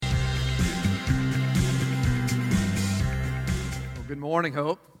Good morning,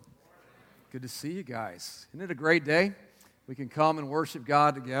 Hope. Good to see you guys. Isn't it a great day? We can come and worship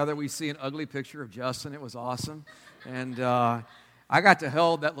God together. We see an ugly picture of Justin. It was awesome. And I got to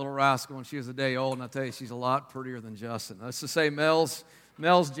hold that little rascal when she was a day old, and I tell you, she's a lot prettier than Justin. Let's just say Mel's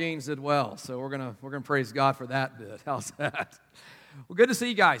genes did well, so we're gonna praise God for that bit. How's that? Well, good to see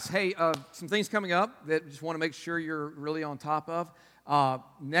you guys. Hey, some things coming up that just want to make sure you're really on top of.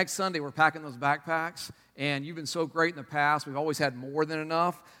 Next Sunday, we're packing those backpacks, and you've been so great in the past. We've always had more than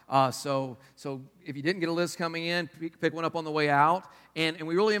enough. So if you didn't get a list coming in, pick one up on the way out. And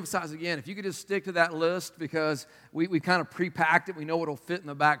we really emphasize again, if you could just stick to that list, because we kind of pre-packed it. We know what'll fit in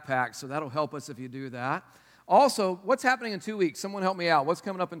the backpack, so that'll help us if you do that. Also, what's happening in 2 weeks? Someone help me out. What's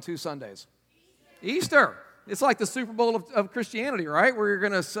coming up in 2 Sundays? Easter. It's like the Super Bowl of Christianity, right? Where you're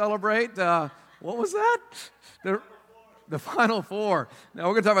going to celebrate, what was that? The Final Four. Now,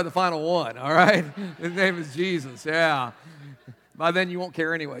 we're going to talk about the Final One, all right? His name is Jesus, yeah. By then, you won't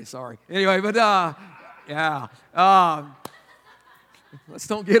care anyway, sorry. Anyway, but, yeah. Let's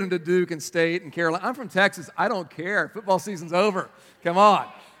don't get into Duke and State and Carolina. I'm from Texas. I don't care. Football season's over. Come on.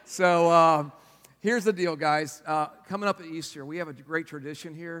 So, here's the deal, guys. Coming up at Easter, we have a great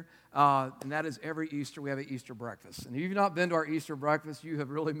tradition here, and that is every Easter we have an Easter breakfast. And if you've not been to our Easter breakfast, you have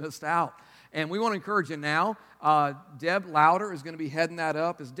really missed out. And we want to encourage you now. Deb Louder is going to be heading that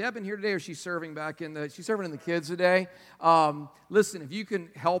up. Is Deb in here today, or is she serving she's serving in the kids today? Listen, if you can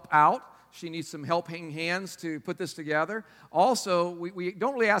help out, she needs some helping hands to put this together. Also, we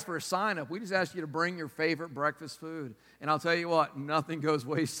don't really ask for a sign-up. We just ask you to bring your favorite breakfast food. And I'll tell you what, nothing goes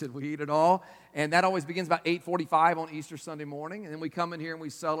wasted. We eat it all. And that always begins about 8:45 on Easter Sunday morning. And then we come in here and we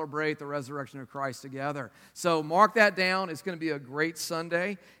celebrate the resurrection of Christ together. So mark that down. It's going to be a great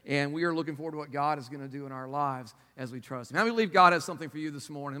Sunday. And we are looking forward to what God is going to do in our lives as we trust Him. How many believe God has something for you this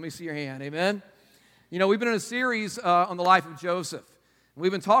morning? Let me see your hand. Amen? You know, we've been in a series on the life of Joseph.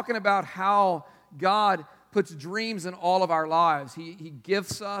 We've been talking about how God puts dreams in all of our lives. He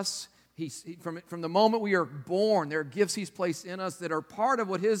gifts us. From the moment we are born, there are gifts He's placed in us that are part of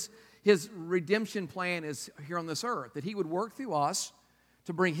what His redemption plan is here on this earth, that He would work through us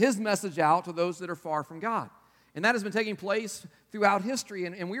to bring His message out to those that are far from God. And that has been taking place throughout history,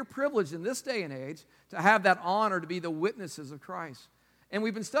 and we're privileged in this day and age to have that honor to be the witnesses of Christ. And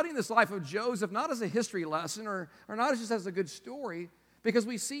we've been studying this life of Joseph not as a history lesson or not just as a good story, because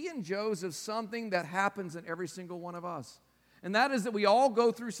we see in Joseph something that happens in every single one of us. And that is that we all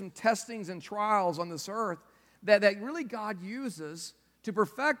go through some testings and trials on this earth that really God uses to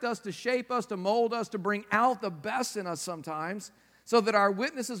perfect us, to shape us, to mold us, to bring out the best in us sometimes, so that our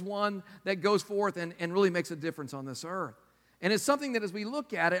witness is one that goes forth and really makes a difference on this earth. And it's something that as we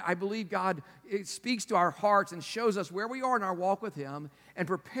look at it, I believe God speaks to our hearts and shows us where we are in our walk with Him and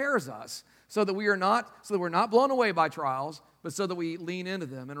prepares us so that we're not blown away by trials, but so that we lean into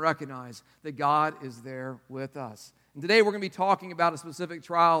them and recognize that God is there with us. And today we're going to be talking about a specific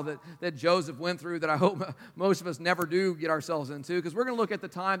trial that Joseph went through that I hope most of us never do get ourselves into, because we're going to look at the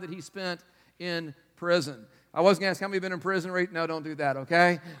time that he spent in prison. I was going to ask how many have been in prison. No, don't do that,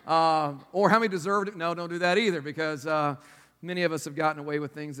 okay? Or how many deserved it? No, don't do that either, because many of us have gotten away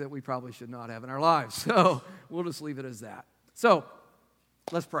with things that we probably should not have in our lives. So we'll just leave it as that. So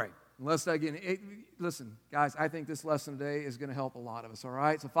let's pray. Listen, guys, I think this lesson today is going to help a lot of us, all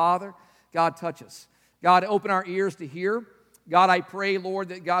right? So, Father, God, touch us. God, open our ears to hear. God, I pray, Lord,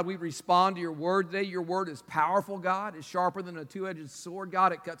 that, God, we respond to your word today. Your word is powerful, God. It's sharper than a two-edged sword,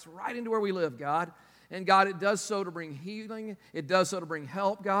 God. It cuts right into where we live, God. And, God, it does so to bring healing. It does so to bring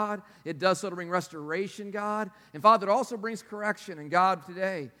help, God. It does so to bring restoration, God. And, Father, it also brings correction. And, God,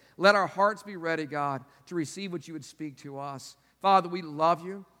 today, let our hearts be ready, God, to receive what you would speak to us. Father, we love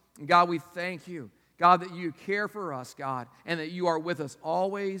you. And God, we thank you, God, that you care for us, God, and that you are with us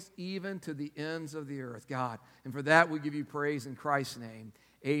always, even to the ends of the earth, God. And for that, we give you praise in Christ's name.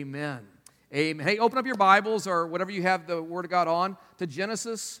 Amen. Amen. Hey, open up your Bibles or whatever you have the Word of God on to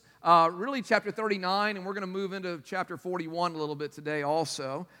Genesis, really chapter 39, and we're going to move into chapter 41 a little bit today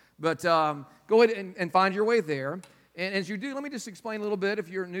also. But go ahead and find your way there. And as you do, let me just explain a little bit. If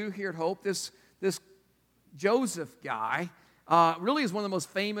you're new here at Hope, this Joseph guy really is one of the most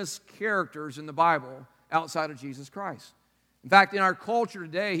famous characters in the Bible outside of Jesus Christ. In fact, in our culture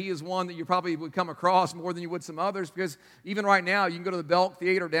today, he is one that you probably would come across more than you would some others, because even right now, you can go to the Belk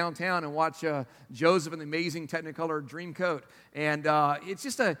Theater downtown and watch Joseph in the amazing Technicolor Dreamcoat. And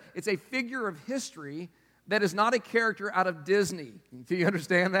it's a figure of history that is not a character out of Disney. Do you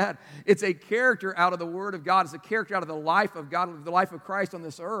understand that? It's a character out of the Word of God. It's a character out of the life of God, the life of Christ on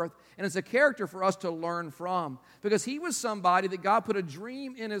this earth. And it's a character for us to learn from, because he was somebody that God put a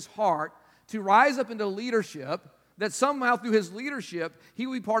dream in his heart to rise up into leadership that somehow through his leadership, he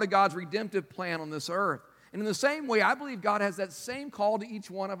would be part of God's redemptive plan on this earth. And in the same way, I believe God has that same call to each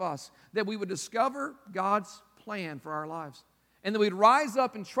one of us, that we would discover God's plan for our lives. And that we'd rise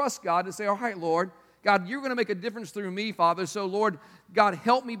up and trust God to say, all right, Lord, God, you're going to make a difference through me, Father. So, Lord, God,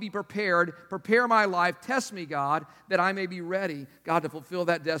 help me be prepared. Prepare my life. Test me, God, that I may be ready, God, to fulfill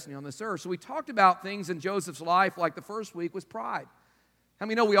that destiny on this earth. So we talked about things in Joseph's life, like the first week was pride. How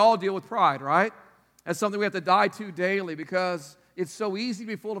many know we all deal with pride, right? That's something we have to die to daily because it's so easy to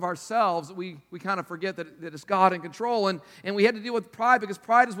be full of ourselves that we kind of forget that it's God in control. And we had to deal with pride because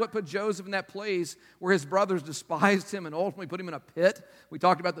pride is what put Joseph in that place where his brothers despised him and ultimately put him in a pit. We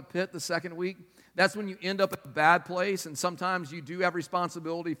talked about the pit the second week. That's when you end up at a bad place, and sometimes you do have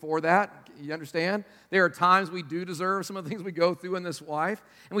responsibility for that. You understand? There are times we do deserve some of the things we go through in this life.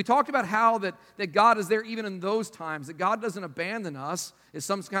 And we talked about how that God is there even in those times, that God doesn't abandon us as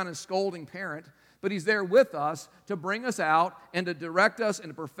some kind of scolding parent, but He's there with us to bring us out and to direct us and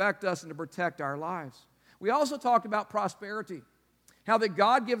to perfect us and to protect our lives. We also talked about prosperity, how that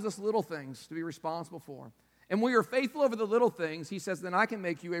God gives us little things to be responsible for. And when you're faithful over the little things, He says, then I can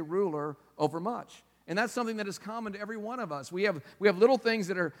make you a ruler over much. And that's something that is common to every one of us. We have little things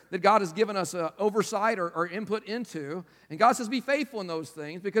that God has given us oversight or input into. And God says, be faithful in those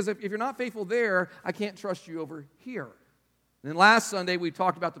things, because if you're not faithful there, I can't trust you over here. And then last Sunday, we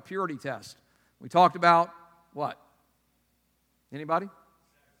talked about the purity test. We talked about what? Anybody?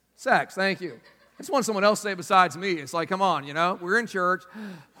 Sex, thank you. I just want someone else to say besides me. It's like, come on, we're in church.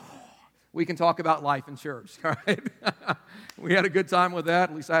 We can talk about life in church, all right? We had a good time with that.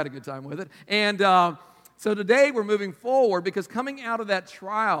 At least I had a good time with it. And so today we're moving forward because coming out of that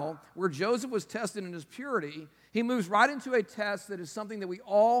trial where Joseph was tested in his purity, he moves right into a test that is something that we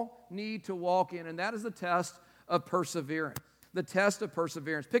all need to walk in, and that is the test of perseverance. The test of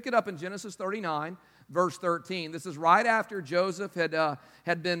perseverance. Pick it up in Genesis 39, verse 13. This is right after Joseph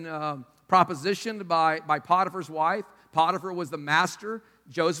had been propositioned by Potiphar's wife. Potiphar was the master.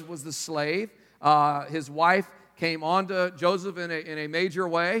 Joseph was the slave. His wife came on to Joseph in a major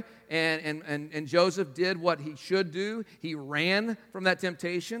way, and Joseph did what he should do. He ran from that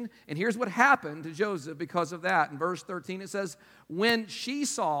temptation, and here's what happened to Joseph because of that. In verse 13 it says, when she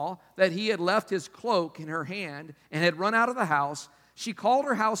saw that he had left his cloak in her hand and had run out of the house, she called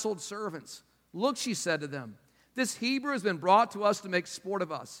her household servants. Look, she said to them, this Hebrew has been brought to us to make sport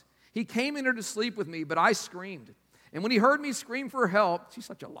of us. He came in here to sleep with me, but I screamed. And when he heard me scream for help, she's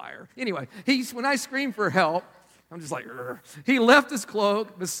such a liar. Anyway, when I screamed for help, I'm just like, Urgh. He left his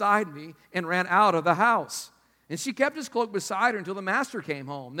cloak beside me and ran out of the house. And she kept his cloak beside her until the master came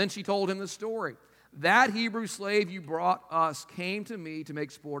home. Then she told him the story. That Hebrew slave you brought us came to me to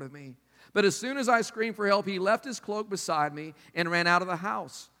make sport of me. But as soon as I screamed for help, he left his cloak beside me and ran out of the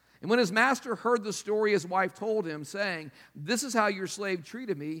house. And when his master heard the story his wife told him, saying, this is how your slave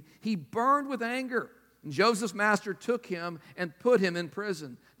treated me, he burned with anger. And Joseph's master took him and put him in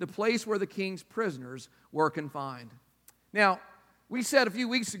prison, the place where the king's prisoners were confined. Now, we said a few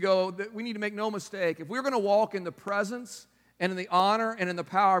weeks ago that we need to make no mistake. If we're going to walk in the presence and in the honor and in the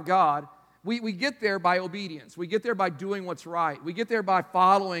power of God, we get there by obedience. We get there by doing what's right. We get there by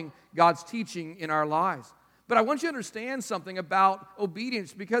following God's teaching in our lives. But I want you to understand something about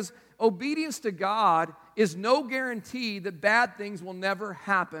obedience, because obedience to God is no guarantee that bad things will never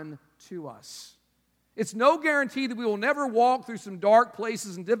happen to us. It's no guarantee that we will never walk through some dark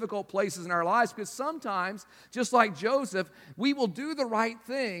places and difficult places in our lives, because sometimes, just like Joseph, we will do the right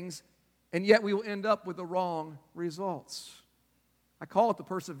things, and yet we will end up with the wrong results. I call it the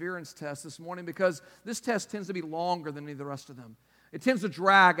perseverance test this morning because this test tends to be longer than any of the rest of them. It tends to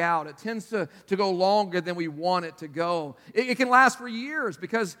drag out. It tends to go longer than we want it to go. It can last for years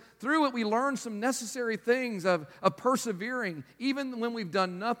because through it we learn some necessary things of persevering, even when we've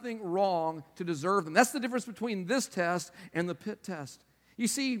done nothing wrong to deserve them. That's the difference between this test and the pit test. You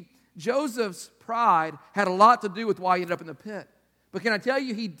see, Joseph's pride had a lot to do with why he ended up in the pit. But can I tell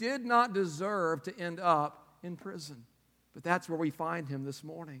you, he did not deserve to end up in prison. But that's where we find him this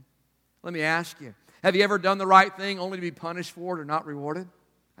morning. Let me ask you, have you ever done the right thing only to be punished for it or not rewarded?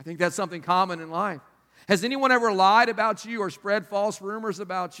 I think that's something common in life. Has anyone ever lied about you or spread false rumors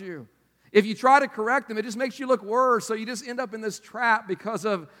about you? If you try to correct them, it just makes you look worse, so you just end up in this trap because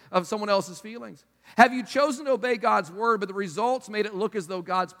of someone else's feelings. Have you chosen to obey God's word, but the results made it look as though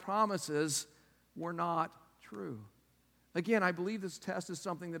God's promises were not true? Again, I believe this test is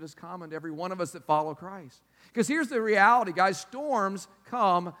something that is common to every one of us that follow Christ. Because here's the reality, guys. Storms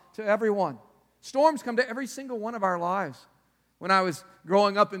come to everyone. Storms come to every single one of our lives. When I was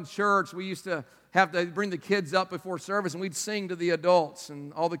growing up in church, we used to have to bring the kids up before service, and we'd sing to the adults.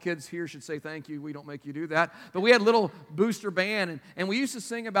 And all the kids here should say thank you. We don't make you do that. But we had a little booster band, and we used to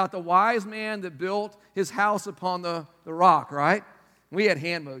sing about the wise man that built his house upon the rock, right? We had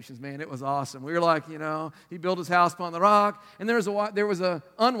hand motions, man. It was awesome. We were like, he built his house upon the rock, and there was a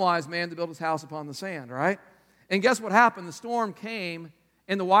unwise man that built his house upon the sand, right? And guess what happened? The storm came,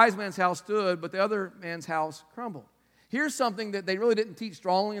 and the wise man's house stood, but the other man's house crumbled. Here's something that they really didn't teach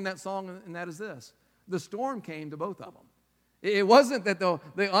strongly in that song, and that is this. The storm came to both of them. It wasn't that the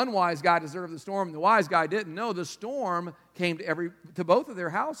unwise guy deserved the storm and the wise guy didn't. No, the storm came to both of their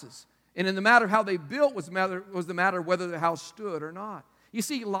houses. And in the matter of how they built was the matter of whether the house stood or not. You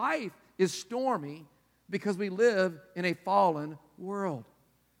see, life is stormy because we live in a fallen world.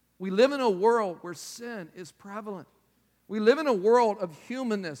 We live in a world where sin is prevalent. We live in a world of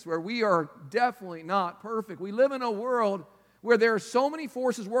humanness where we are definitely not perfect. We live in a world where there are so many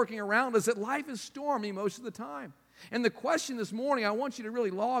forces working around us that life is stormy most of the time. And the question this morning I want you to really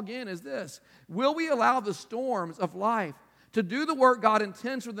log in is this: will we allow the storms of life to do the work God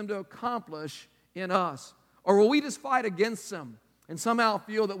intends for them to accomplish in us? Or will we just fight against them and somehow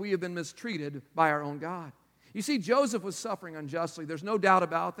feel that we have been mistreated by our own God? You see, Joseph was suffering unjustly. There's no doubt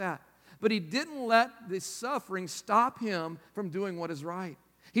about that. But he didn't let the suffering stop him from doing what is right.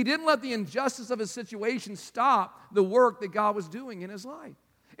 He didn't let the injustice of his situation stop the work that God was doing in his life.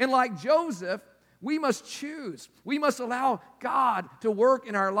 And like Joseph, we must choose. We must allow God to work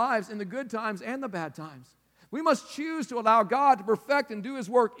in our lives in the good times and the bad times. We must choose to allow God to perfect and do His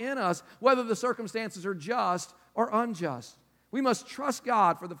work in us, whether the circumstances are just or unjust. We must trust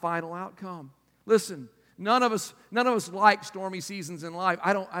God for the final outcome. Listen, none of us like stormy seasons in life.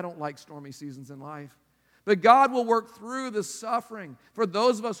 I don't like stormy seasons in life. But God will work through the suffering for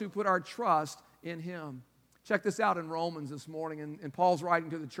those of us who put our trust in Him. Check this out in Romans this morning, and Paul's writing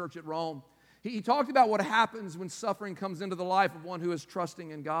to the church at Rome. He talked about what happens when suffering comes into the life of one who is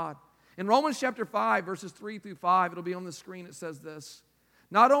trusting in God. In Romans chapter 5, verses 3 through 5, it'll be on the screen, it says this: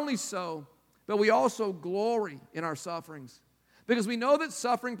 "Not only so, but we also glory in our sufferings, because we know that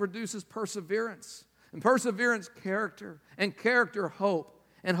suffering produces perseverance, and perseverance, character, and character, hope.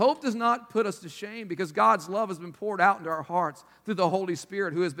 And hope does not put us to shame, because God's love has been poured out into our hearts through the Holy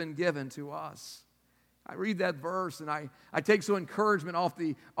Spirit who has been given to us." I read that verse and I take some encouragement off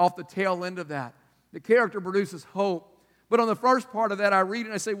the tail end of that. The character produces hope. But on the first part of that, I read it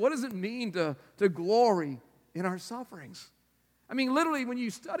and I say, what does it mean to glory in our sufferings? I mean, literally, when you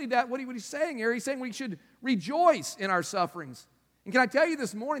study that, what he's saying here, he's saying we should rejoice in our sufferings. And can I tell you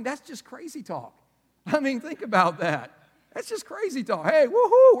this morning, that's just crazy talk. I mean, think about that. That's just crazy talk. Hey,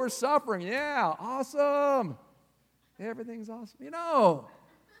 woohoo, we're suffering. Yeah, awesome. Everything's awesome.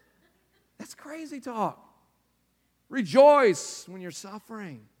 That's crazy talk. Rejoice when you're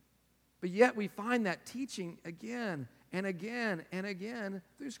suffering. But yet we find that teaching again and again and again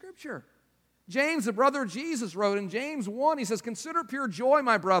through Scripture. James, the brother of Jesus, wrote in James 1, he says, "Consider pure joy,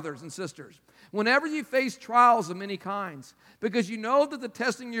 my brothers and sisters, whenever you face trials of many kinds, because you know that the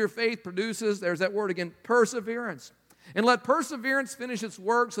testing of your faith produces," there's that word again, "perseverance. And let perseverance finish its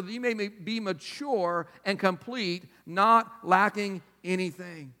work so that you may be mature and complete, not lacking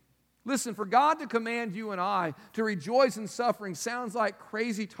anything." Listen, for God to command you and I to rejoice in suffering sounds like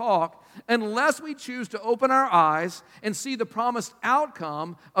crazy talk unless we choose to open our eyes and see the promised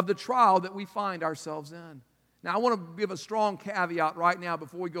outcome of the trial that we find ourselves in. Now, I want to give a strong caveat right now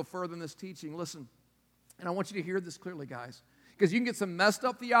before we go further in this teaching. Listen, and I want you to hear this clearly, guys, because you can get some messed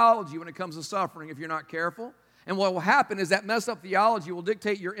up theology when it comes to suffering if you're not careful. And what will happen is that messed up theology will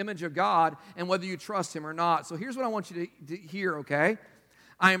dictate your image of God and whether you trust Him or not. So here's what I want you to hear, okay?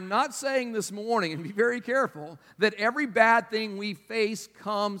 I am not saying this morning, and be very careful, that every bad thing we face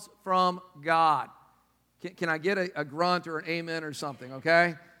comes from God. Can I get a grunt or an amen or something,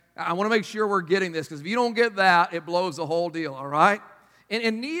 okay? I want to make sure we're getting this, because if you don't get that, it blows the whole deal, all right?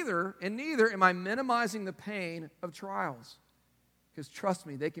 And neither am I minimizing the pain of trials, because trust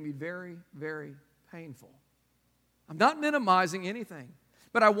me, they can be very, very painful. I'm not minimizing anything,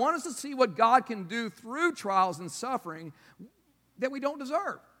 but I want us to see what God can do through trials and suffering that we don't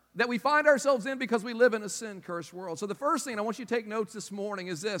deserve, that we find ourselves in because we live in a sin-cursed world. So the first thing, I want you to take notes this morning,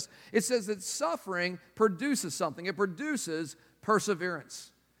 is this. It says that suffering produces something. It produces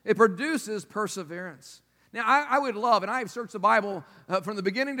perseverance. It produces perseverance. Now, I would love, and I have searched the Bible from the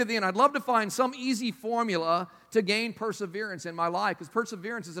beginning to the end, I'd love to find some easy formula to gain perseverance in my life, because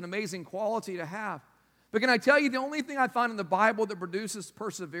perseverance is an amazing quality to have. But can I tell you, the only thing I find in the Bible that produces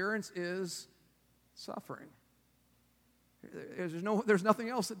perseverance is suffering. There's nothing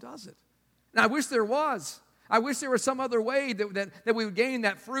else that does it. Now, I wish there was. I wish there was some other way that we would gain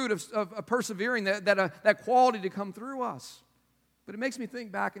that fruit of persevering, that quality to come through us. But it makes me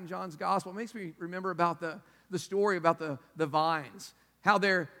think back in John's gospel. It makes me remember about the story about the vines. How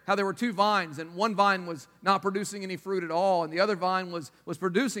there were two vines, and one vine was not producing any fruit at all, and the other vine was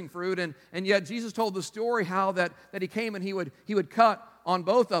producing fruit, and yet Jesus told the story how that he came and he would cut on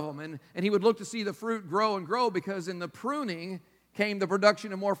both of them, and he would look to see the fruit grow and grow, because in the pruning came the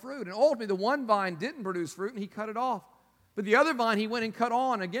production of more fruit. And ultimately, the one vine didn't produce fruit, and he cut it off. But the other vine, he went and cut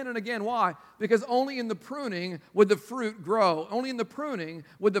on again and again. Why? Because only in the pruning would the fruit grow. Only in the pruning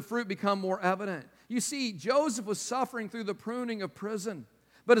would the fruit become more evident. You see, Joseph was suffering through the pruning of prison.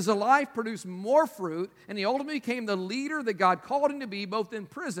 But his life produced more fruit, and he ultimately became the leader that God called him to be, both in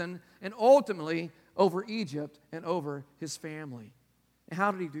prison and ultimately over Egypt and over his family. And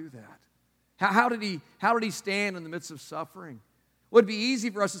how did he do that? How did he stand in the midst of suffering? Well, it'd be easy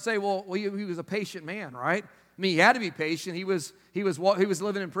for us to say, well, he was a patient man, right? I mean, he had to be patient. He was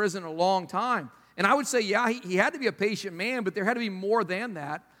living in prison a long time. And I would say, yeah, he had to be a patient man, but there had to be more than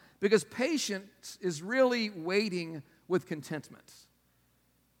that, because patience is really waiting with contentment.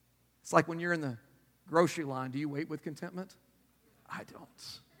 It's like when you're in the grocery line, do you wait with contentment? I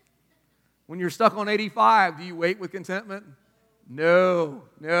don't. When you're stuck on 85, do you wait with contentment? No.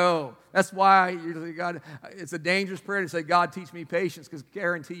 That's why it's a dangerous prayer to say, God, teach me patience, because I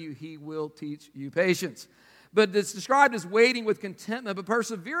guarantee you he will teach you patience. But it's described as waiting with contentment, but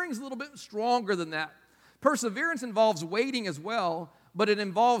persevering is a little bit stronger than that. Perseverance involves waiting as well, but it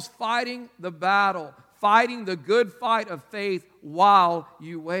involves fighting the battle, fighting the good fight of faith while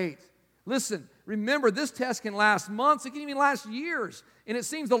you wait. Listen, remember, this test can last months, it can even last years. And it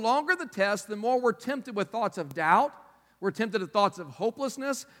seems the longer the test, the more we're tempted with thoughts of doubt. We're tempted with thoughts of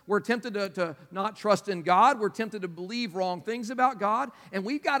hopelessness. We're tempted to not trust in God. We're tempted to believe wrong things about God. And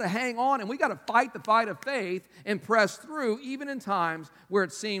we've got to hang on, and we've got to fight the fight of faith and press through, even in times where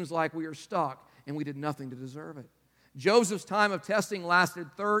it seems like we are stuck and we did nothing to deserve it. Joseph's time of testing lasted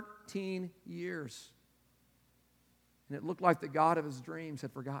 13 years. And it looked like the God of his dreams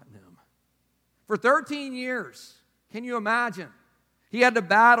had forgotten him. For 13 years, can you imagine? He had to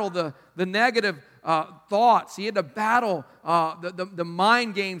battle the negative thoughts. He had to battle the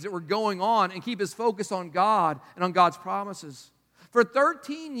mind games that were going on and keep his focus on God and on God's promises. For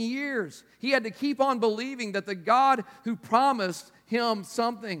 13 years, he had to keep on believing that the God who promised him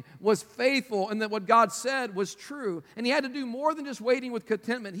something was faithful and that what God said was true. And he had to do more than just waiting with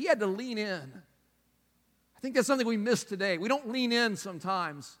contentment. He had to lean in. I think that's something we miss today. We don't lean in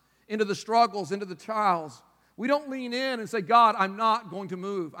sometimes into the struggles, into the trials. We don't lean in and say, God, I'm not going to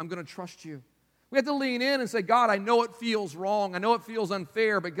move. I'm going to trust you. We have to lean in and say, God, I know it feels wrong. I know it feels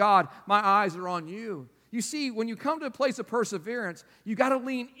unfair, but God, my eyes are on you. You see, when you come to a place of perseverance, you got to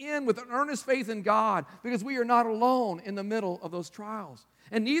lean in with an earnest faith in God, because we are not alone in the middle of those trials.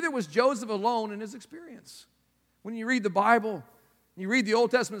 And neither was Joseph alone in his experience. When you read the Bible, you read the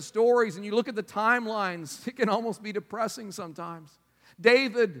Old Testament stories, and you look at the timelines, it can almost be depressing sometimes.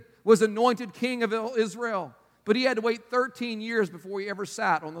 David was anointed king of Israel, but he had to wait 13 years before he ever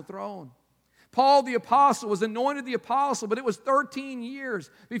sat on the throne. Paul the apostle was anointed the apostle, but it was 13 years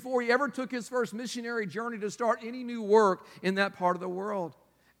before he ever took his first missionary journey to start any new work in that part of the world.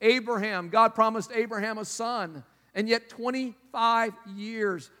 Abraham, God promised Abraham a son, and yet 25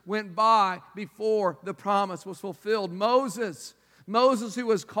 years went by before the promise was fulfilled. Moses, who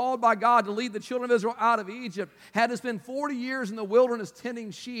was called by God to lead the children of Israel out of Egypt, had to spend 40 years in the wilderness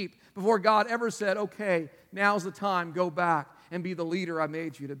tending sheep before God ever said, okay, now's the time, go back and be the leader I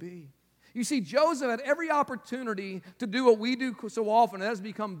made you to be. You see, Joseph had every opportunity to do what we do so often, and that is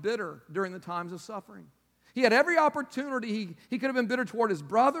become bitter during the times of suffering. He had every opportunity. He could have been bitter toward his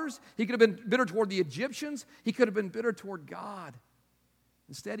brothers. He could have been bitter toward the Egyptians. He could have been bitter toward God.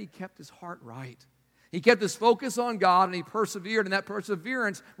 Instead, he kept his heart right. He kept his focus on God, and he persevered, and that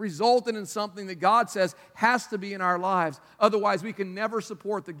perseverance resulted in something that God says has to be in our lives. Otherwise, we can never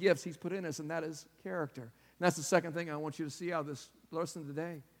support the gifts he's put in us, and that is character. And that's the second thing I want you to see out of this lesson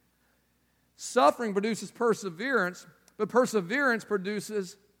today. Suffering produces perseverance, but perseverance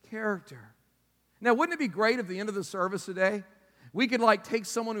produces character. Now, wouldn't it be great if at the end of the service today, we could take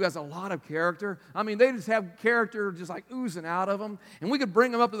someone who has a lot of character. I mean, they just have character just oozing out of them. And we could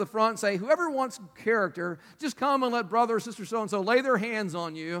bring them up to the front and say, whoever wants character, just come and let brother or sister so-and-so lay their hands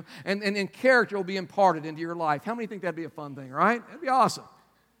on you, and character will be imparted into your life. How many think that'd be a fun thing, right? That'd be awesome.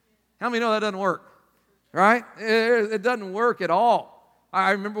 How many know that doesn't work, right? It doesn't work at all.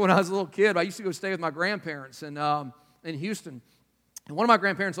 I remember when I was a little kid, I used to go stay with my grandparents in Houston. And one of my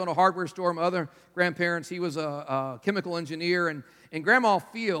grandparents owned a hardware store. My other grandparents, he was a chemical engineer. And Grandma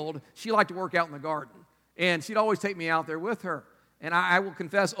Field, she liked to work out in the garden. And she'd always take me out there with her. And I will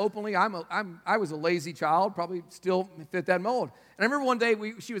confess openly, I was a lazy child, probably still fit that mold. And I remember one day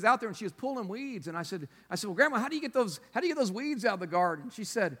she was out there and she was pulling weeds, and I said, well, Grandma, how do you get those weeds out of the garden? She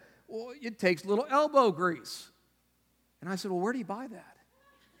said, well, it takes a little elbow grease. And I said, well, where do you buy that?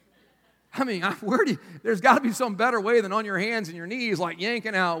 I mean, there's got to be some better way than on your hands and your knees, like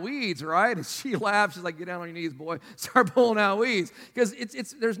yanking out weeds, right? And she laughed. She's like, get down on your knees, boy. Start pulling out weeds. Because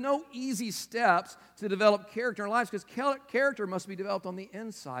there's no easy steps to develop character in our lives, because character must be developed on the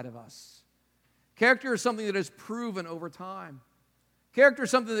inside of us. Character is something that is proven over time. Character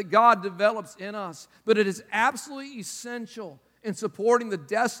is something that God develops in us, but it is absolutely essential in supporting the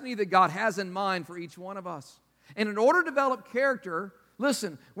destiny that God has in mind for each one of us. And in order to develop character,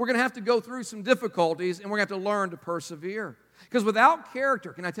 listen, we're going to have to go through some difficulties, and we're going to have to learn to persevere. Because without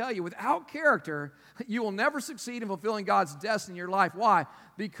character, can I tell you, without character, you will never succeed in fulfilling God's destiny in your life. Why?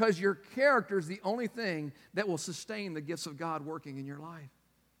 Because your character is the only thing that will sustain the gifts of God working in your life.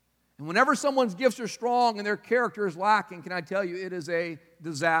 And whenever someone's gifts are strong and their character is lacking, can I tell you, it is a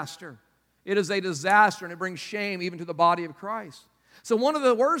disaster. It is a disaster, and it brings shame even to the body of Christ. So one of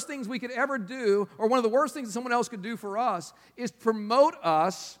the worst things we could ever do, or one of the worst things that someone else could do for us, is promote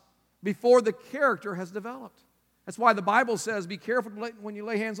us before the character has developed. That's why the Bible says, be careful when you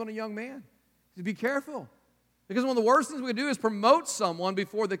lay hands on a young man. Be careful. Because one of the worst things we do is promote someone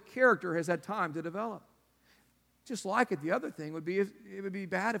before the character has had time to develop. Just like it, the other thing would be, it would be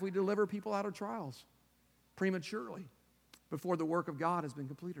bad if we deliver people out of trials prematurely before the work of God has been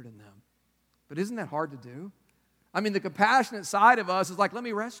completed in them. But isn't that hard to do? I mean, the compassionate side of us is like, let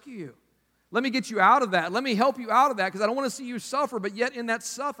me rescue you. Let me get you out of that. Let me help you out of that, because I don't want to see you suffer. But yet in that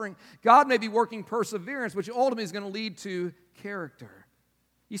suffering, God may be working perseverance, which ultimately is going to lead to character.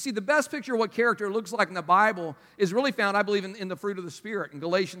 You see, the best picture of what character looks like in the Bible is really found, I believe, in the fruit of the Spirit. In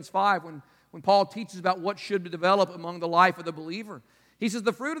Galatians 5, when Paul teaches about what should develop among the life of the believer. He says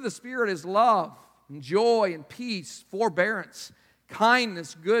the fruit of the Spirit is love and joy and peace, forbearance,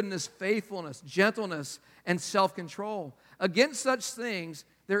 kindness, goodness, faithfulness, gentleness, and self-control. Against such things,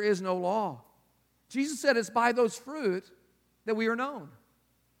 there is no law. Jesus said it's by those fruit that we are known.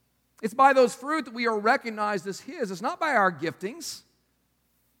 It's by those fruit that we are recognized as His. It's not by our giftings.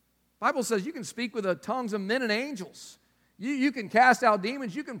 The Bible says you can speak with the tongues of men and angels. You can cast out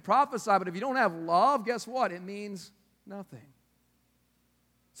demons. You can prophesy. But if you don't have love, guess what? It means nothing.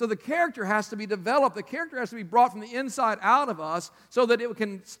 So the character has to be developed. The character has to be brought from the inside out of us so that it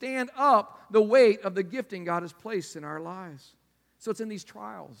can stand up the weight of the gifting God has placed in our lives. So it's in these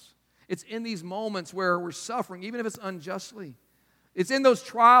trials. It's in these moments where we're suffering, even if it's unjustly. It's in those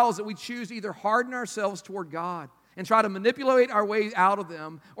trials that we choose to either harden ourselves toward God and try to manipulate our way out of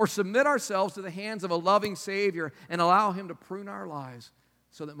them, or submit ourselves to the hands of a loving Savior and allow Him to prune our lives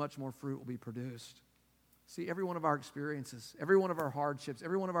so that much more fruit will be produced. See, every one of our experiences, every one of our hardships,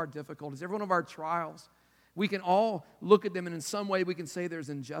 every one of our difficulties, every one of our trials, we can all look at them, and in some way we can say there's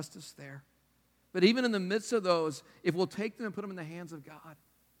injustice there. But even in the midst of those, if we'll take them and put them in the hands of God, and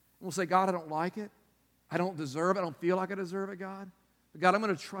we'll say, God, I don't like it. I don't deserve it. I don't feel like I deserve it, God. But God, I'm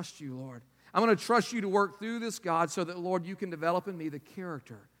going to trust you, Lord. I'm going to trust you to work through this, God, so that, Lord, you can develop in me the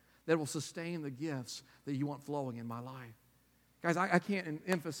character that will sustain the gifts that you want flowing in my life. Guys, I can't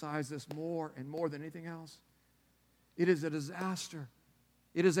emphasize this more and more than anything else. It is a disaster.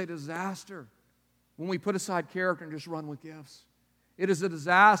 It is a disaster when we put aside character and just run with gifts. It is a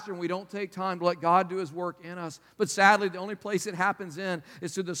disaster when we don't take time to let God do His work in us. But sadly, the only place it happens in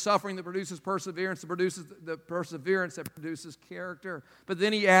is through the suffering that produces perseverance, that produces the perseverance that produces character. But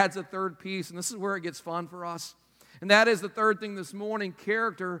then He adds a third piece, and this is where it gets fun for us. And that is the third thing this morning.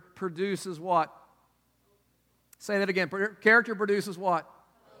 Character produces what? Say that again. Character produces what?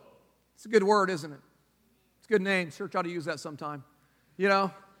 It's a good word, isn't it? It's a good name. Church ought to use that sometime. You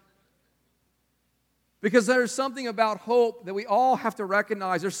know? Because there's something about hope that we all have to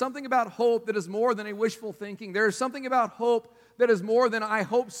recognize. There's something about hope that is more than a wishful thinking. There's something about hope that is more than I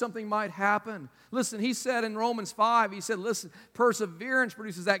hope something might happen. Listen, he said in Romans 5, he said, listen, perseverance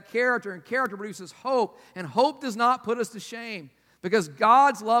produces that character, and character produces hope. And hope does not put us to shame, because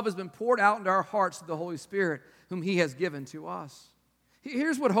God's love has been poured out into our hearts through the Holy Spirit, whom He has given to us.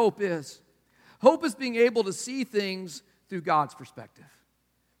 Here's what hope is. Hope is being able to see things through God's perspective.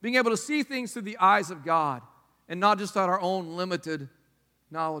 Being able to see things through the eyes of God and not just out our own limited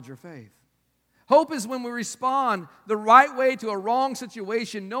knowledge or faith. Hope is when we respond the right way to a wrong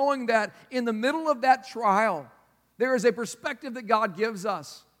situation, knowing that in the middle of that trial, there is a perspective that God gives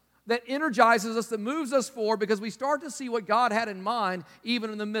us that energizes us, that moves us forward, because we start to see what God had in mind even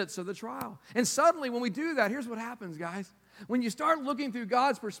in the midst of the trial. And suddenly when we do that, here's what happens, guys. When you start looking through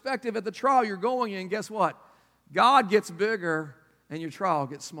God's perspective at the trial you're going in, guess what? God gets bigger and your trial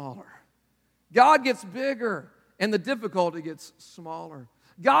gets smaller. God gets bigger and the difficulty gets smaller.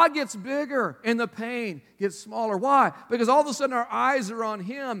 God gets bigger and the pain gets smaller. Why? Because all of a sudden our eyes are on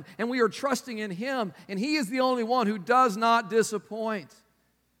Him and we are trusting in Him, and He is the only one who does not disappoint.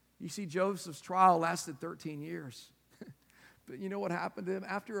 You see, Joseph's trial lasted 13 years. But you know what happened to him?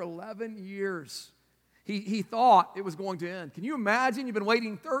 After 11 years, he thought it was going to end. Can you imagine? You've been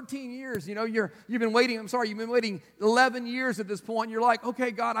waiting 13 years. You've been waiting 11 years at this point. And you're like,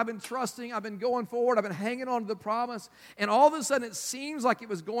 okay, God, I've been trusting. I've been going forward. I've been hanging on to the promise. And all of a sudden, it seems like it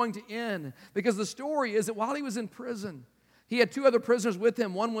was going to end. Because the story is that while he was in prison, he had two other prisoners with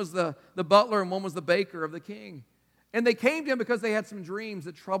him. One was the butler and one was the baker of the king. And they came to him because they had some dreams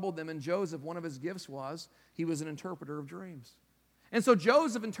that troubled them. And Joseph, one of his gifts was he was an interpreter of dreams. And so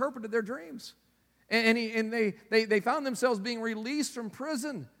Joseph interpreted their dreams. And they found themselves being released from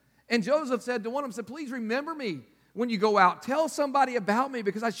prison. And Joseph said to one of them, please remember me when you go out. Tell somebody about me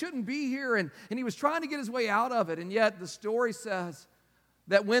because I shouldn't be here. And he was trying to get his way out of it. And yet the story says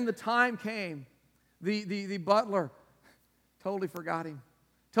that when the time came, the butler totally forgot him.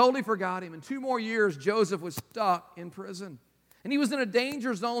 Totally forgot him. In 2 more years, Joseph was stuck in prison. And he was in a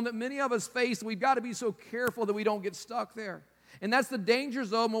danger zone that many of us face. We've got to be so careful that we don't get stuck there. And that's the danger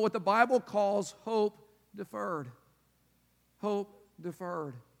zone of what the Bible calls hope deferred. Hope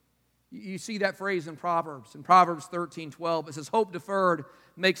deferred. You see that phrase in Proverbs. In Proverbs 13:12, it says, hope deferred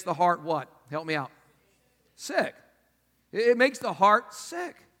makes the heart what? Help me out. Sick. It makes the heart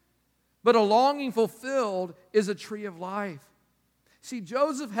sick. But a longing fulfilled is a tree of life. See,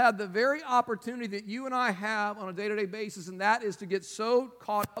 Joseph had the very opportunity that you and I have on a day-to-day basis, and that is to get so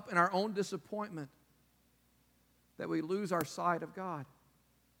caught up in our own disappointment that we lose our sight of God.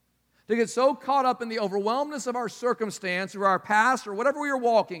 To get so caught up in the overwhelmness of our circumstance or our past or whatever we are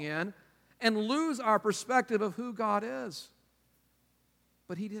walking in and lose our perspective of who God is.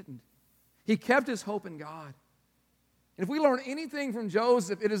 But he didn't. He kept his hope in God. And if we learn anything from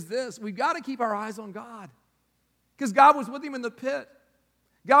Joseph, it is this. We've got to keep our eyes on God. Because God was with him in the pit.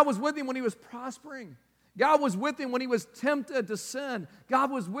 God was with him when he was prospering. God was with him when he was tempted to sin. God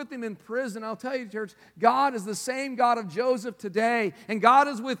was with him in prison. I'll tell you, church, God is the same God of Joseph today, and God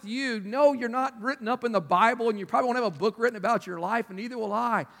is with you. No, you're not written up in the Bible, and you probably won't have a book written about your life, and neither will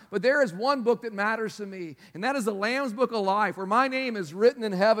I. But there is one book that matters to me, and that is the Lamb's Book of Life, where my name is written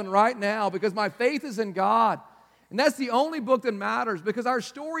in heaven right now because my faith is in God. And that's the only book that matters because our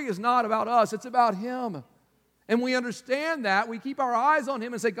story is not about us, it's about Him. And we understand that. We keep our eyes on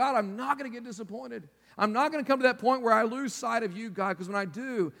Him and say, God, I'm not going to get disappointed. I'm not going to come to that point where I lose sight of you, God, because when I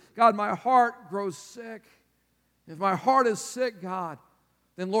do, God, my heart grows sick. If my heart is sick, God,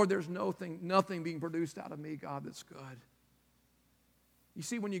 then, Lord, there's nothing being produced out of me, God, that's good. You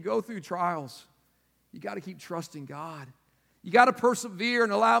see, when you go through trials, you got to keep trusting God. You got to persevere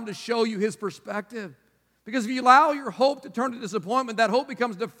and allow Him to show you His perspective. Because if you allow your hope to turn to disappointment, that hope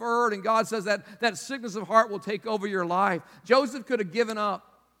becomes deferred, and God says that sickness of heart will take over your life. Joseph could have given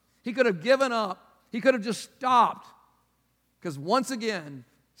up. He could have given up. He could have just stopped. Because once again,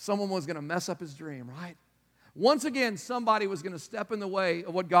 someone was going to mess up his dream, right? Once again, somebody was going to step in the way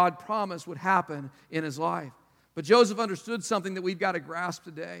of what God promised would happen in his life. But Joseph understood something that we've got to grasp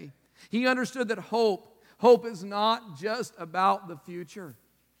today. He understood that hope is not just about the future.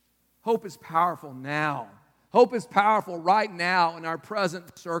 Hope is powerful now. Hope is powerful right now in our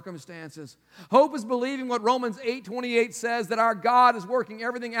present circumstances. Hope is believing what Romans 8:28 says, that our God is working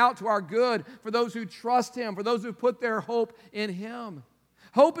everything out to our good for those who trust Him, for those who put their hope in Him.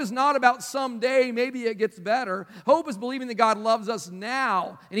 Hope is not about someday, maybe it gets better. Hope is believing that God loves us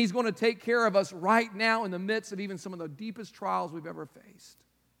now, and He's going to take care of us right now in the midst of even some of the deepest trials we've ever faced.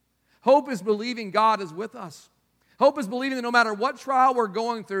 Hope is believing God is with us. Hope is believing that no matter what trial we're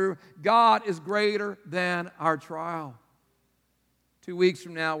going through, God is greater than our trial. 2 weeks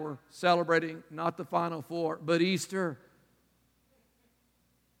from now, we're celebrating not the Final Four, but Easter.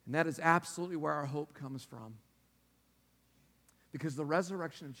 And that is absolutely where our hope comes from. Because the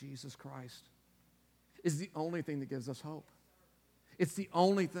resurrection of Jesus Christ is the only thing that gives us hope. It's the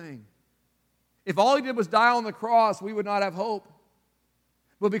only thing. If all He did was die on the cross, we would not have hope.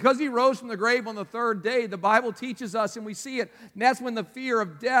 But because He rose from the grave on the third day, the Bible teaches us, and we see it, and that's when the fear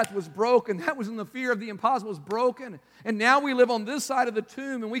of death was broken. That was when the fear of the impossible was broken. And now we live on this side of the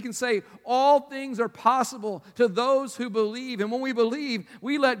tomb, and we can say all things are possible to those who believe. And when we believe,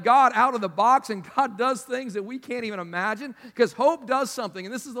 we let God out of the box, and God does things that we can't even imagine, because hope does something.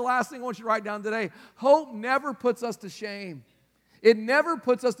 And this is the last thing I want you to write down today. Hope never puts us to shame. It never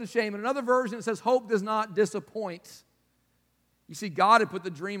puts us to shame. In another version, it says hope does not disappoint. You see, God had put the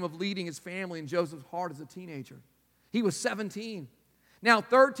dream of leading his family in Joseph's heart as a teenager. He was 17. Now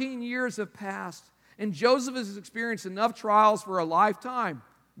 13 years have passed, and Joseph has experienced enough trials for a lifetime,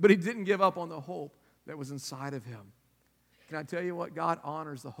 but he didn't give up on the hope that was inside of him. Can I tell you what? God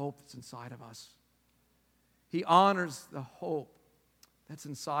honors the hope that's inside of us. He honors the hope that's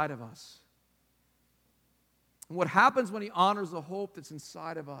inside of us. And what happens when he honors the hope that's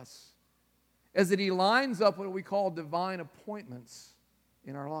inside of us is that he lines up what we call divine appointments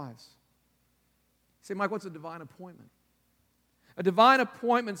in our lives. You say, Mike, what's a divine appointment? A divine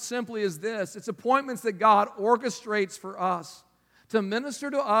appointment simply is this. It's appointments that God orchestrates for us to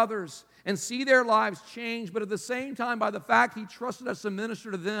minister to others and see their lives change, but at the same time, by the fact he trusted us to minister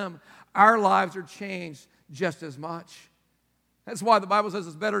to them, our lives are changed just as much. That's why the Bible says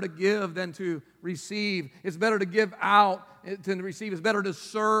it's better to give than to receive. It's better to give out than to receive. It's better to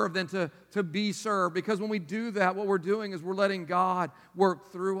serve than to be served. Because when we do that, what we're doing is we're letting God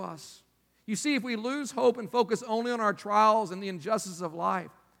work through us. You see, if we lose hope and focus only on our trials and the injustice of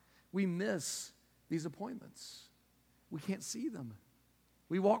life, we miss these appointments. We can't see them.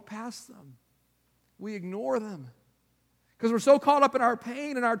 We walk past them. We ignore them. Because we're so caught up in our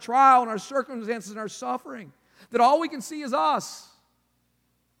pain and our trial and our circumstances and our suffering that all we can see is us.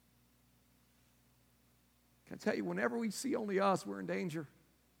 Can I tell you, whenever we see only us, we're in danger.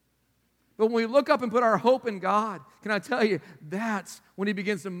 But when we look up and put our hope in God, can I tell you, that's when he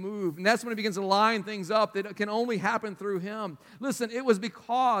begins to move. And that's when he begins to line things up that can only happen through him. Listen, it was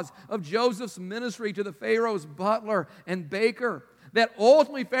because of Joseph's ministry to the Pharaoh's butler and baker that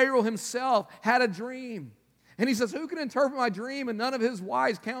ultimately Pharaoh himself had a dream. And he says, who can interpret my dream? And none of his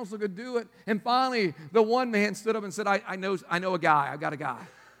wise counsel could do it. And finally, the one man stood up and said, I know a guy. I've got a guy.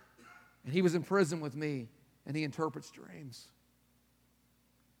 And he was in prison with me, and he interprets dreams.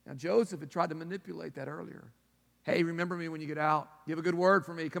 Now, Joseph had tried to manipulate that earlier. Hey, remember me when you get out. Give a good word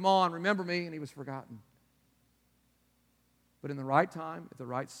for me. Come on, remember me. And he was forgotten. But in the right time, at the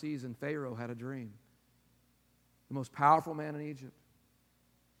right season, Pharaoh had a dream. The most powerful man in Egypt.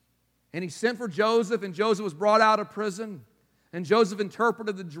 And he sent for Joseph, and Joseph was brought out of prison. And Joseph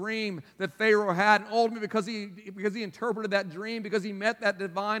interpreted the dream that Pharaoh had. And ultimately, because he interpreted that dream, because he met that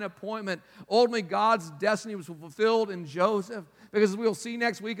divine appointment, ultimately God's destiny was fulfilled in Joseph. Because as we'll see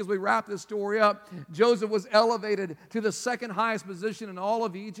next week as we wrap this story up, Joseph was elevated to the second highest position in all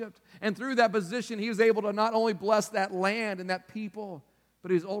of Egypt. And through that position, he was able to not only bless that land and that people,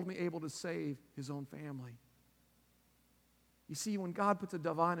 but he was ultimately able to save his own family. You see, when God puts a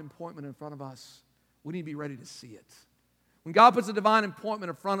divine appointment in front of us, we need to be ready to see it. When God puts a divine appointment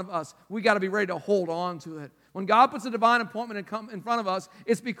in front of us, we got to be ready to hold on to it. When God puts a divine appointment in front of us,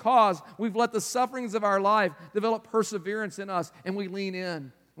 it's because we've let the sufferings of our life develop perseverance in us, and we lean in.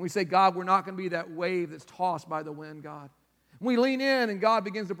 And we say, God, we're not going to be that wave that's tossed by the wind, God. And we lean in, and God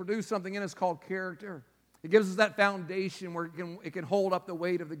begins to produce something in us called character. It gives us that foundation where it can hold up the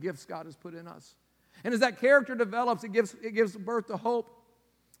weight of the gifts God has put in us. And as that character develops, it gives birth to hope.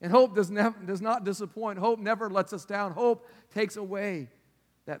 And hope does not disappoint. Hope never lets us down. Hope takes away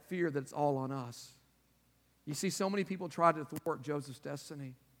that fear that it's all on us. You see, so many people tried to thwart Joseph's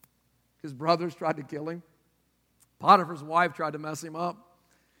destiny. His brothers tried to kill him. Potiphar's wife tried to mess him up.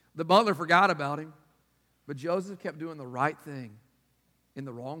 The butler forgot about him. But Joseph kept doing the right thing in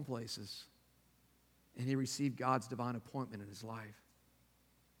the wrong places. And he received God's divine appointment in his life.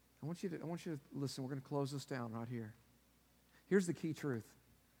 I want you to listen. We're going to close this down right here. Here's the key truth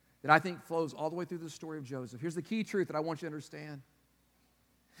that I think flows all the way through the story of Joseph. Here's the key truth that I want you to understand.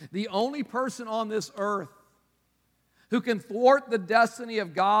 The only person on this earth who can thwart the destiny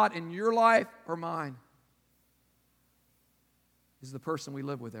of God in your life or mine is the person we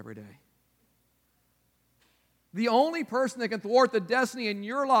live with every day. The only person that can thwart the destiny in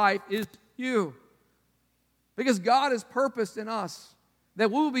your life is you. Because God has purposed in us that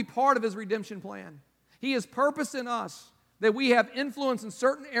we will be part of His redemption plan. He has purposed in us that we have influence in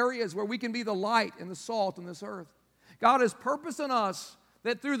certain areas where we can be the light and the salt in this earth. God has purposed in us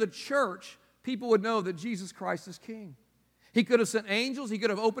that through the church, people would know that Jesus Christ is King. He could have sent angels. He could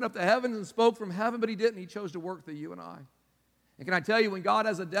have opened up the heavens and spoke from heaven, but He didn't. He chose to work through you and I. And can I tell you, when God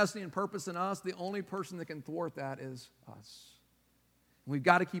has a destiny and purpose in us, the only person that can thwart that is us. And we've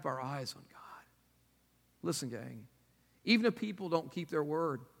got to keep our eyes on God. Listen, gang, even if people don't keep their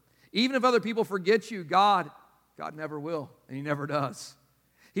word, even if other people forget you, God never will, and He never does.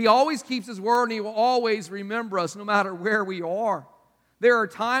 He always keeps His word, and He will always remember us no matter where we are. There are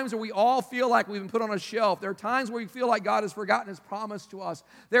times where we all feel like we've been put on a shelf. There are times where we feel like God has forgotten His promise to us.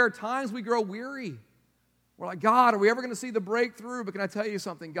 There are times we grow weary. We're like, God, are we ever going to see the breakthrough? But can I tell you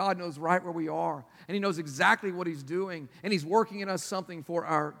something? God knows right where we are, and He knows exactly what He's doing, and He's working in us something for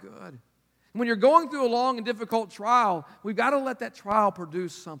our good. And when you're going through a long and difficult trial, we've got to let that trial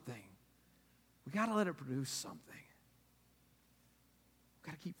produce something. We've got to let it produce something. We've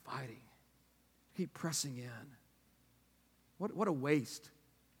got to keep fighting, keep pressing in. What a waste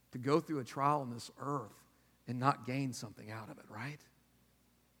to go through a trial on this earth and not gain something out of it, right?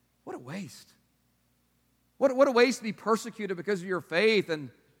 What a waste. What a waste to be persecuted because of your faith and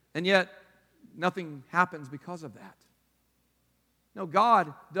yet nothing happens because of that. No,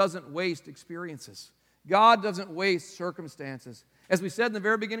 God doesn't waste experiences. God doesn't waste circumstances. As we said in the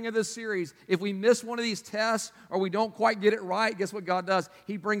very beginning of this series, if we miss one of these tests or we don't quite get it right, guess what God does?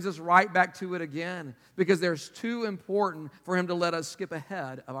 He brings us right back to it again because there's too important for Him to let us skip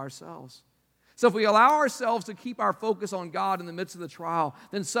ahead of ourselves. So if we allow ourselves to keep our focus on God in the midst of the trial,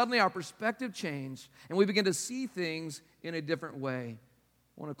 then suddenly our perspective changes and we begin to see things in a different way.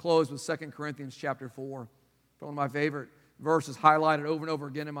 I want to close with 2 Corinthians chapter 4. One of my favorite verses highlighted over and over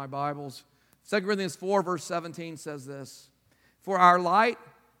again in my Bibles. 2 Corinthians 4 verse 17 says this, "For our light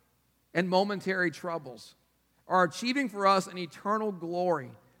and momentary troubles are achieving for us an eternal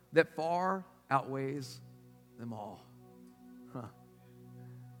glory that far outweighs them all."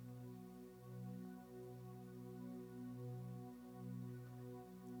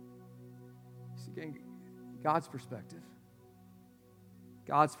 Again, God's perspective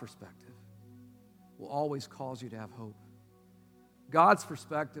will always cause you to have hope. God's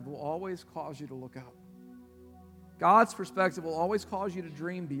perspective will always cause you to look up. God's perspective will always cause you to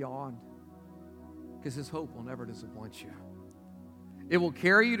dream beyond, because His hope will never disappoint you. It will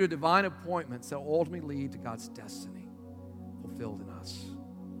carry you to divine appointments that will ultimately lead to God's destiny fulfilled in us.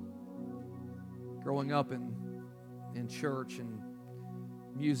 Growing up in church and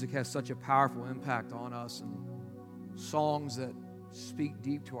music has such a powerful impact on us, and songs that speak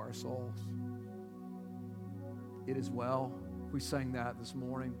deep to our souls. It is well. We sang that this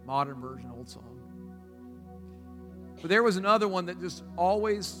morning, modern version, old song. But there was another one that just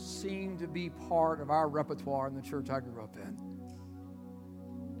always seemed to be part of our repertoire in the church I grew up in.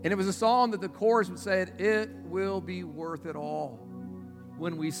 And it was a song that the chorus would say, "It will be worth it all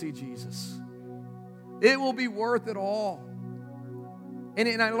when we see Jesus. It will be worth it all."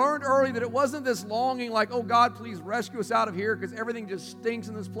 And I learned early that it wasn't this longing like, "Oh, God, please rescue us out of here because everything just stinks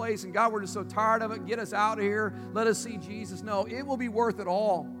in this place. And God, we're just so tired of it. Get us out of here. Let us see Jesus." No, it will be worth it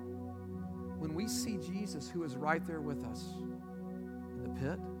all when we see Jesus, who is right there with us in the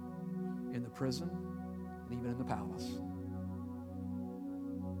pit, in the prison, and even in the palace.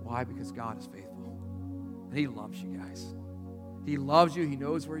 Why? Because God is faithful. And He loves you guys. He loves you. He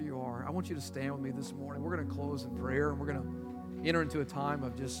knows where you are. I want you to stand with me this morning. We're going to close in prayer, and we're going to enter into a time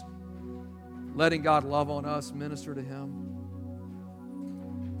of just letting God love on us, minister to Him.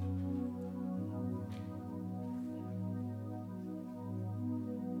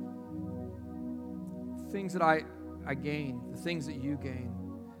 Things that I gain, the things that you gain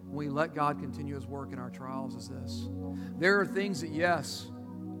when we let God continue His work in our trials is this. There are things that, yes,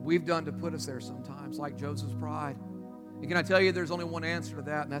 we've done to put us there sometimes, like Joseph's pride. And can I tell you, there's only one answer to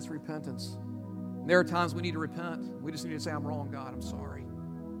that, and that's repentance. There are times we need to repent. We just need to say, "I'm wrong, God. I'm sorry."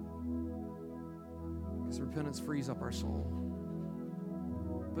 Because repentance frees up our soul.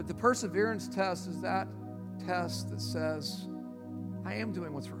 But the perseverance test is that test that says, I am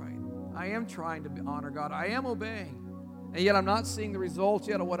doing what's right. I am trying to honor God. I am obeying. And yet I'm not seeing the results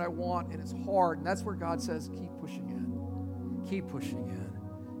yet of what I want, and it's hard. And that's where God says, keep pushing in. Keep pushing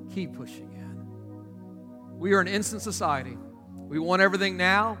in. Keep pushing in. We are an instant society. We want everything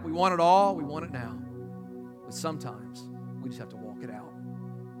now. We want it all. We want it now. But sometimes we just have to walk it out.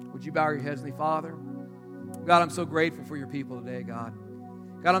 Would you bow your heads, Heavenly Father? God, I'm so grateful for your people today, God.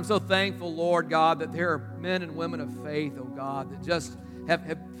 God, I'm so thankful, Lord God, that there are men and women of faith, oh God, that just have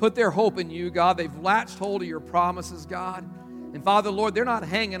put their hope in you, God. They've latched hold of your promises, God. And Father, Lord, they're not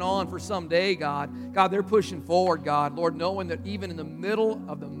hanging on for some day, God. God, they're pushing forward, God. Lord, knowing that even in the middle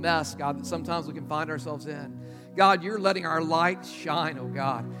of the mess, God, that sometimes we can find ourselves in, God, you're letting our light shine, oh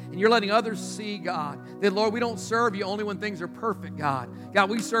God. And you're letting others see, God, that, Lord, we don't serve you only when things are perfect, God. God,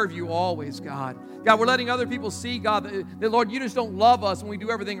 we serve you always, God. God, we're letting other people see, God, that Lord, you just don't love us when we do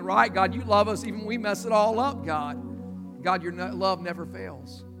everything right, God. You love us even when we mess it all up, God. God, your love never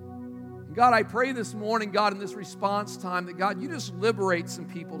fails. And God, I pray this morning, God, in this response time, that, God, you just liberate some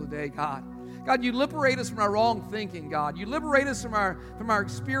people today, God. God, you liberate us from our wrong thinking, God. You liberate us from our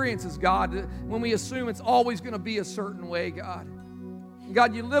experiences, God, when we assume it's always going to be a certain way, God. And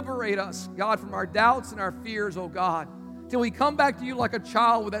God, you liberate us, God, from our doubts and our fears, oh God, till we come back to you like a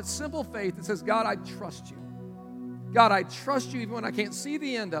child with that simple faith that says, God, I trust you. God, I trust you even when I can't see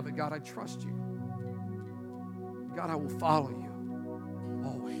the end of it. God, I trust you. God, I will follow you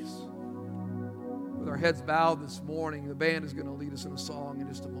always. With our heads bowed this morning, the band is going to lead us in a song in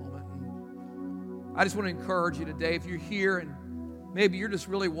just a moment. And I just want to encourage you today, if you're here and maybe you're just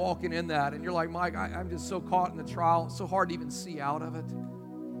really walking in that and you're like, Mike, I'm just so caught in the trial, it's so hard to even see out of it.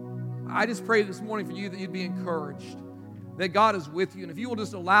 I just pray this morning for you that you'd be encouraged, that God is with you. And if you will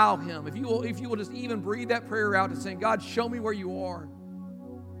just allow Him, if you will just even breathe that prayer out and saying, God, show me where you are.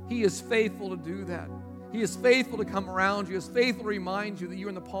 He is faithful to do that. He is faithful to come around you. He is faithful to remind you that you're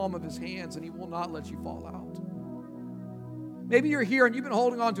in the palm of His hands and He will not let you fall out. Maybe you're here and you've been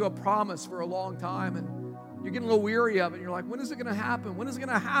holding on to a promise for a long time and you're getting a little weary of it. And you're like, when is it going to happen? When is it going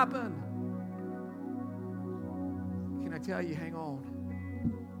to happen? Can I tell you, hang on.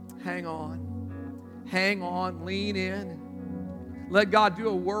 Hang on. Hang on. Lean in. Let God do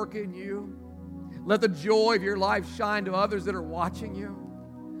a work in you. Let the joy of your life shine to others that are watching you.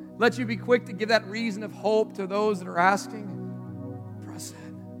 Let you be quick to give that reason of hope to those that are asking. Press in.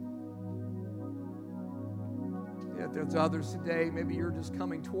 Yet there's others today, maybe you're just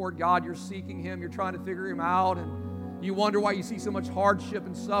coming toward God, you're seeking Him, you're trying to figure Him out, and you wonder why you see so much hardship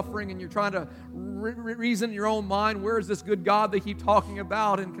and suffering, and you're trying to reason in your own mind, where is this good God they keep talking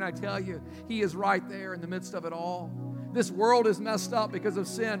about? And can I tell you, He is right there in the midst of it all. This world is messed up because of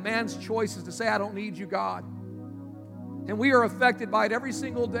sin. Man's choice is to say, I don't need you, God. And we are affected by it every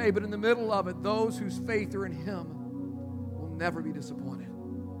single day, but in the middle of it, those whose faith are in Him will never be disappointed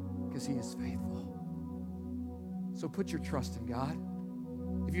because He is faithful. So put your trust in God.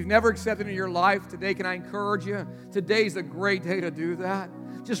 If you've never accepted in your life, today can I encourage you? Today's a great day to do that.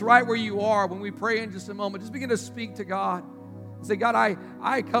 Just right where you are, when we pray in just a moment, just begin to speak to God. And say, God,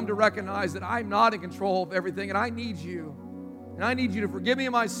 I come to recognize that I'm not in control of everything, and I need you. And I need you to forgive me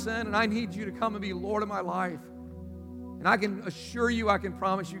of my sin, and I need you to come and be Lord of my life. And I can assure you, I can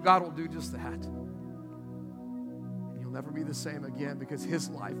promise you, God will do just that. And you'll never be the same again because His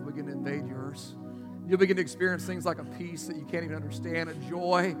life will begin to invade yours. You'll begin to experience things like a peace that you can't even understand, a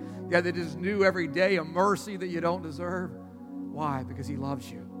joy that is new every day, a mercy that you don't deserve. Why? Because He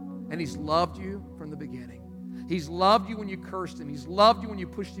loves you. And He's loved you from the beginning. He's loved you when you cursed Him. He's loved you when you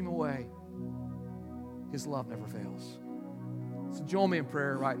pushed Him away. His love never fails. So join me in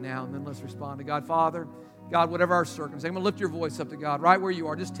prayer right now, and then let's respond to God. Father, God, whatever our circumstance, I'm going to lift your voice up to God right where you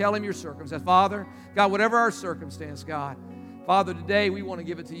are. Just tell Him your circumstance. Father, God, whatever our circumstance, God, Father, today we want to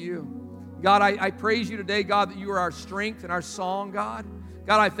give it to you. God, I praise you today, God, that you are our strength and our song, God.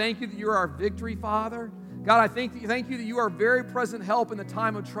 God, I thank you that you are our victory, Father. God, I thank you that you are very present help in the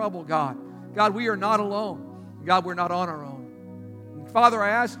time of trouble, God. God, we are not alone. God, we're not on our own. And Father, I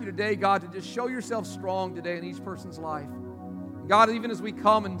ask you today, God, to just show yourself strong today in each person's life. God, even as we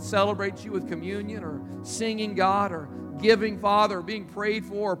come and celebrate you with communion or singing, God, or giving, Father, or being prayed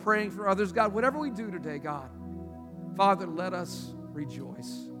for or praying for others, God, whatever we do today, God, Father, let us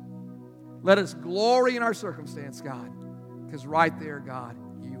rejoice. Let us glory in our circumstance, God, because right there, God,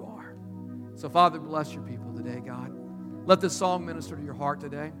 you are. So, Father, bless your people today, God. Let this song minister to your heart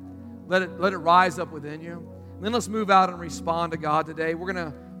today. Let it rise up within you. And then let's move out and respond to God today. We're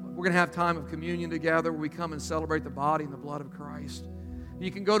gonna have time of communion together where we come and celebrate the body and the blood of Christ. You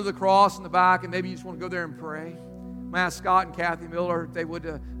can go to the cross in the back, and maybe you just want to go there and pray. I'm going to ask Scott and Kathy Miller if they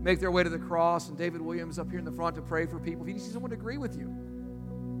would make their way to the cross, and David Williams up here in the front to pray for people. If you see someone to agree with you.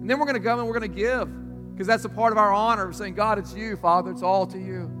 And then we're going to come and we're going to give, because that's a part of our honor of saying, God, it's you, Father, it's all to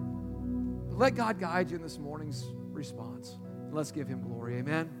you. But let God guide you in this morning's response. And let's give Him glory.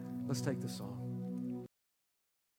 Amen. Let's take this song.